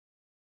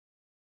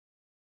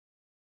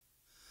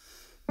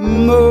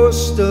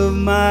Most of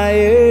my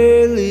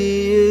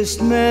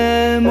earliest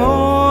memories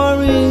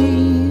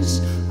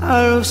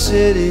are of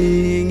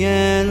sitting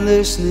and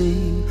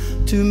listening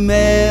to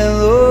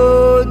melodies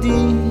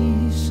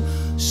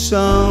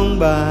sung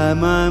by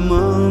my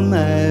mom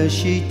as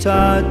she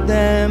taught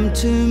them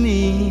to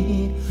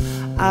me.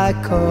 I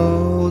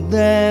called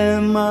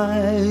them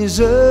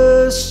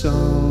Isa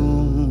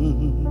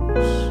songs.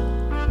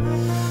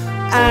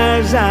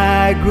 As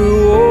I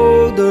grew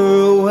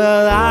older,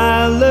 well,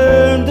 I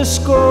learned to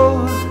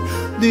score.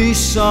 These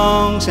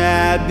songs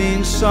had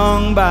been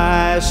sung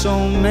by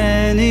so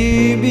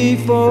many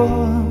before.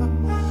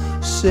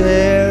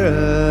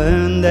 Sarah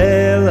and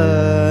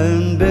Ella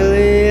and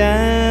Billy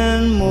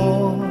and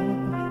more.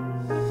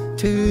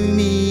 To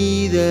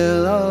me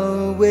they'll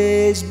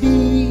always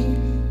be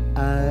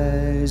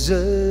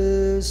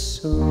Isa's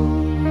songs.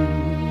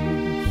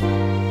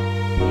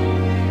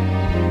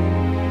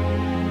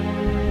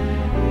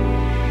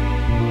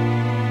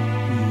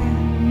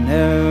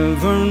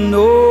 Never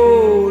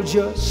know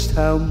just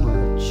how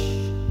much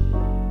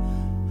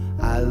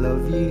I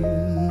love you.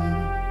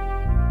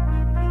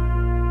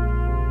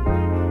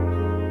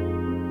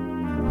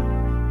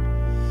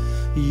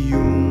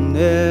 You'll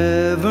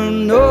never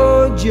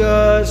know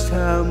just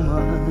how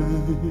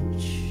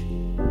much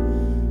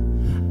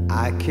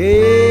I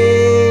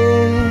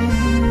care.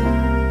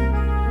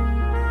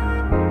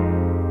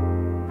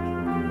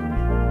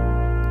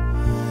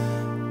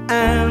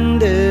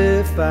 And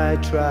if I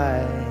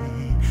tried,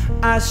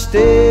 I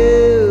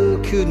still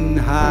couldn't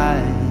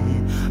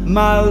hide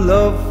my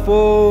love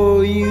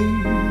for you.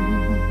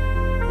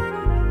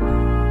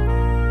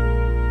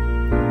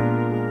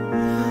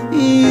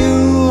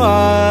 You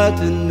ought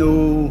to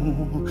know,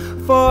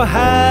 for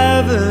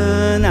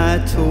haven't I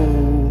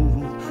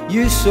told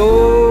you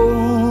so?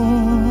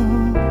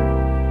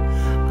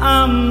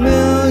 A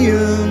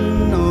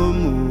million or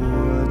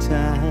more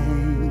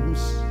times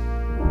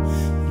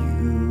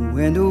you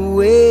went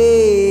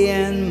away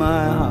and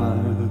my heart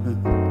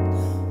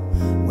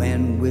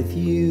went with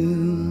you.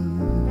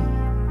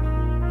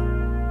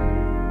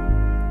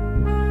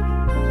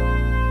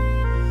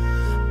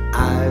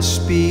 I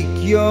speak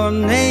your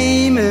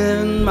name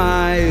in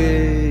my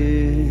every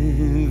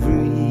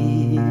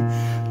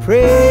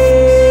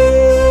prayer.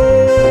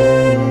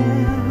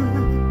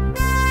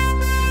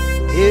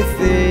 If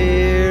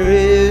there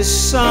is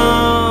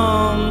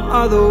some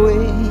other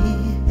way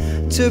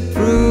to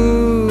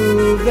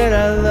prove that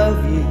I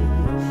love you,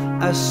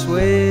 I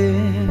swear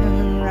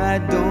I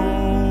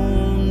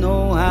don't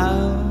know how.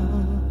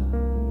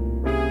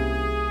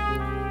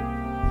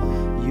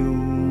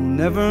 You'll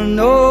never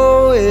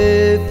know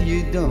if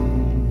you don't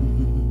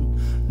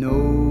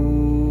know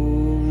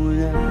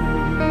now.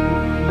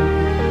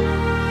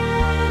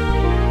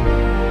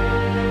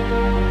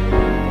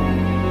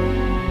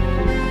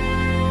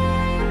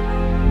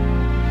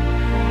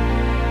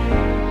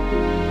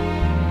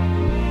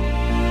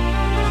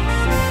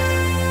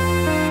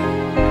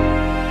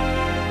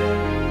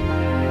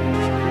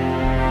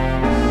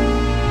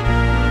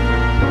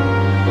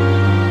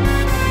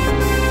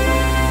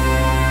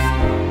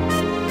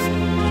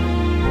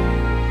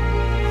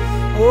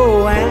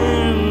 Oh,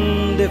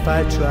 and if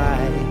I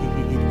tried,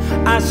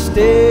 I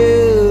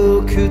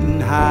still couldn't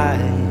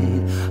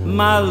hide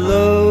my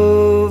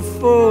love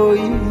for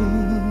you.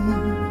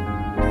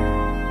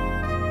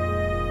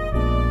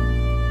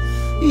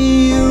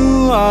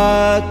 You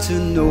ought to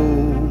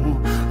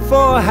know,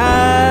 for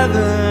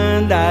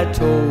haven't I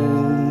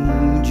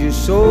told you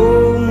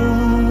so?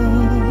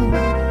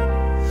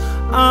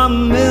 A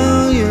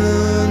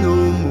million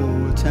or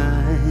more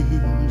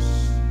times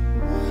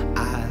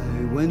I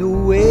went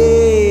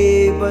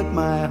away, but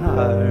my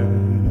heart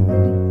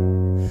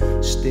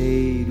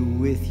stayed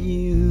with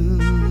you.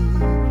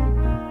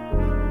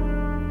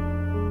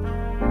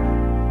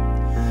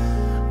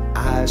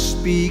 I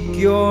speak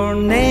your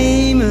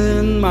name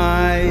in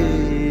my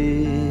every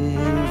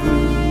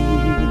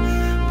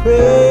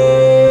prayer.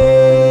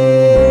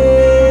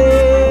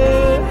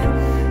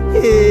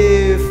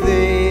 If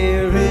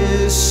there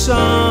is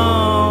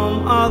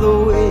some other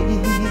way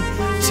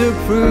to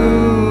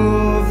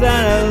prove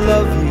that I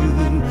love you,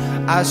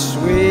 I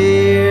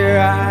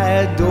swear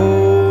I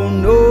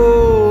don't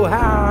know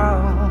how.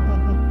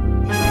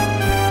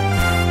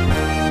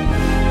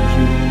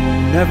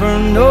 You'll never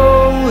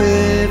know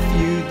if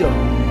you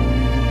don't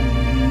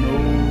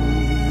know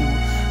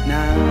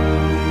now.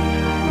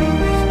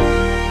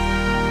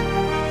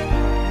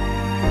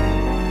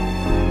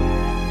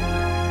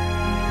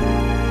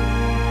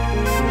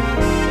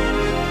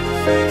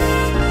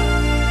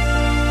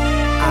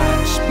 I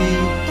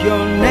speak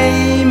your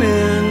name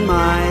in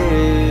my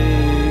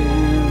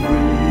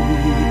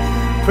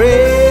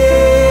prayer.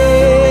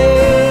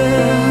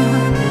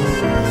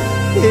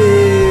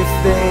 If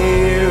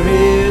there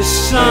is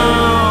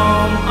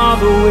some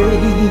other way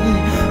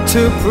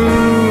to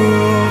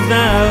prove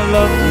that I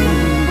love you,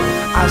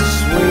 I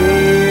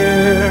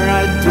swear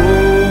I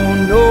don't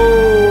know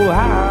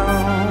how.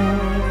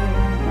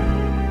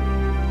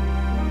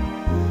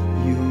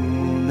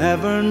 You'll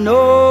never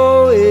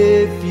know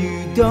if you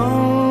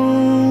don't